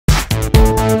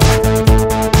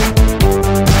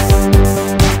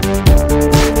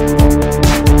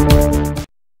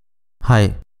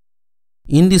Hi,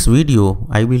 in this video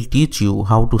I will teach you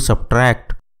how to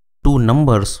subtract two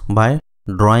numbers by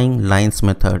drawing lines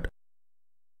method.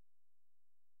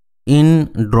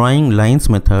 In drawing lines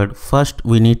method, first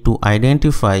we need to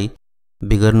identify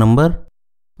bigger number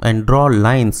and draw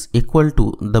lines equal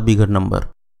to the bigger number.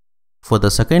 For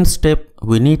the second step,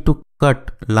 we need to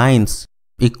cut lines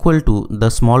equal to the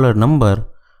smaller number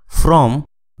from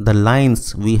the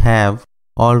lines we have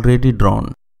already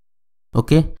drawn.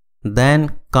 Okay.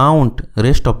 Then count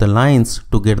rest of the lines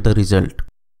to get the result.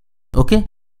 Okay,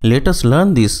 let us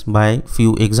learn this by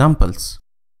few examples.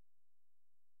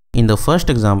 In the first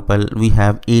example, we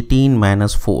have 18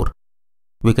 minus 4.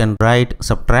 We can write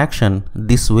subtraction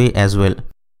this way as well.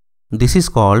 This is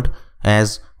called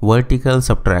as vertical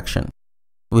subtraction.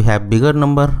 We have bigger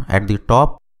number at the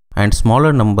top and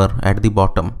smaller number at the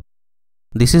bottom.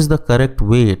 This is the correct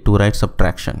way to write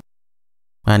subtraction.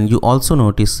 And you also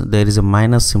notice there is a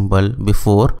minus symbol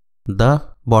before the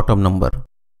bottom number.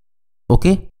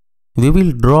 Okay, we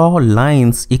will draw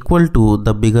lines equal to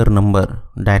the bigger number.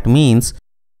 That means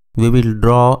we will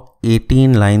draw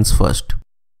 18 lines first.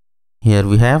 Here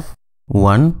we have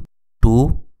 1,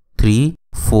 2, 3,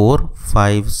 4,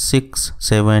 5, 6,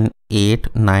 7,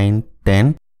 8, 9,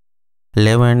 10,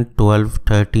 11, 12,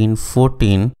 13,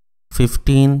 14,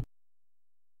 15,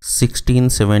 16,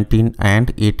 17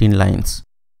 and 18 lines.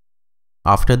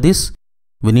 After this,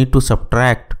 we need to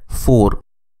subtract 4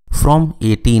 from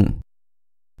 18.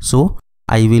 So,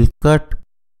 I will cut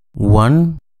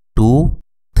 1, 2,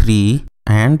 3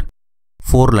 and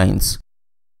 4 lines.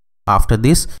 After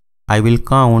this, I will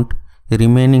count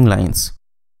remaining lines.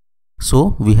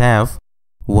 So, we have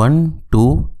 1,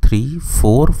 2, 3,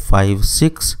 4, 5,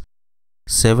 6,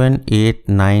 7, 8,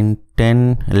 9,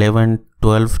 10, 11,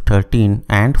 12, 13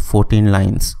 and 14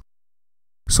 lines.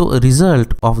 So, a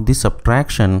result of this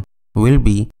subtraction will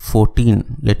be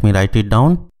 14. Let me write it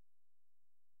down.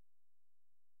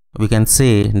 We can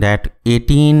say that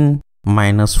 18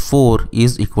 minus 4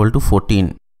 is equal to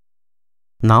 14.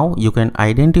 Now, you can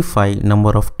identify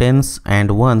number of tens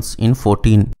and ones in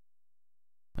 14.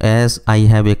 As I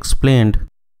have explained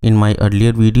in my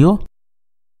earlier video,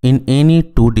 in any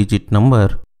two-digit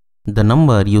number, the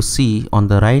number you see on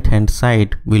the right hand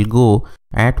side will go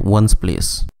at ones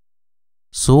place.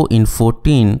 So in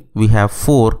 14, we have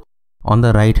 4 on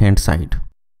the right hand side.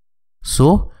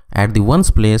 So at the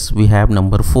ones place, we have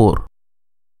number 4.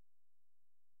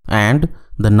 And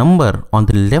the number on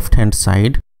the left hand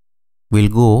side will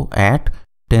go at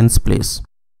tens place.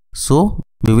 So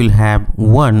we will have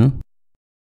 1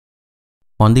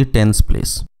 on the tens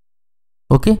place.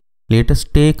 Okay, let us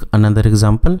take another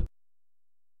example.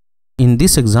 In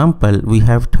this example, we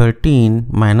have 13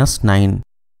 minus 9.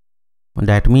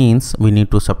 That means we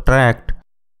need to subtract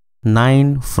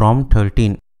 9 from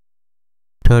 13.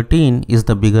 13 is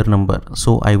the bigger number,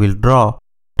 so I will draw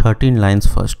 13 lines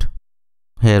first.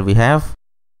 Here we have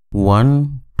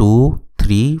 1, 2,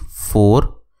 3,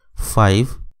 4,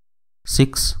 5,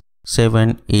 6,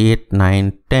 7, 8,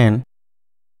 9, 10,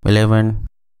 11,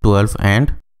 12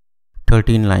 and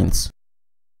 13 lines.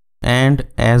 And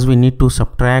as we need to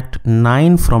subtract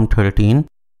 9 from 13,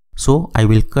 so I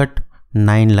will cut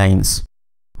 9 lines.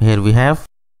 Here we have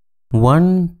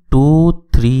 1, 2,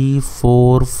 3,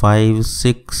 4, 5,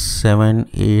 6, 7,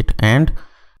 8 and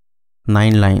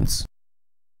 9 lines.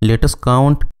 Let us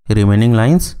count remaining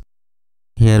lines.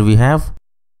 Here we have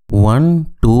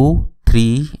 1, 2,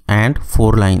 3 and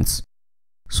 4 lines.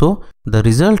 So the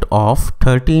result of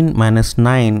 13 minus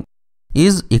 9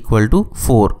 is equal to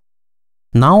 4.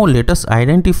 Now let us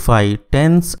identify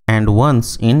tens and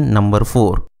ones in number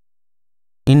 4.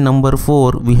 In number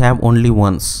 4, we have only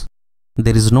ones.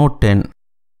 There is no 10.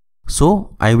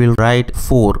 So I will write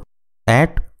 4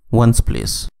 at ones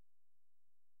place.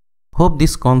 Hope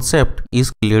this concept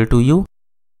is clear to you.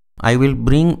 I will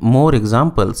bring more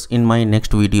examples in my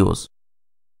next videos.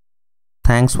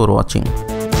 Thanks for watching.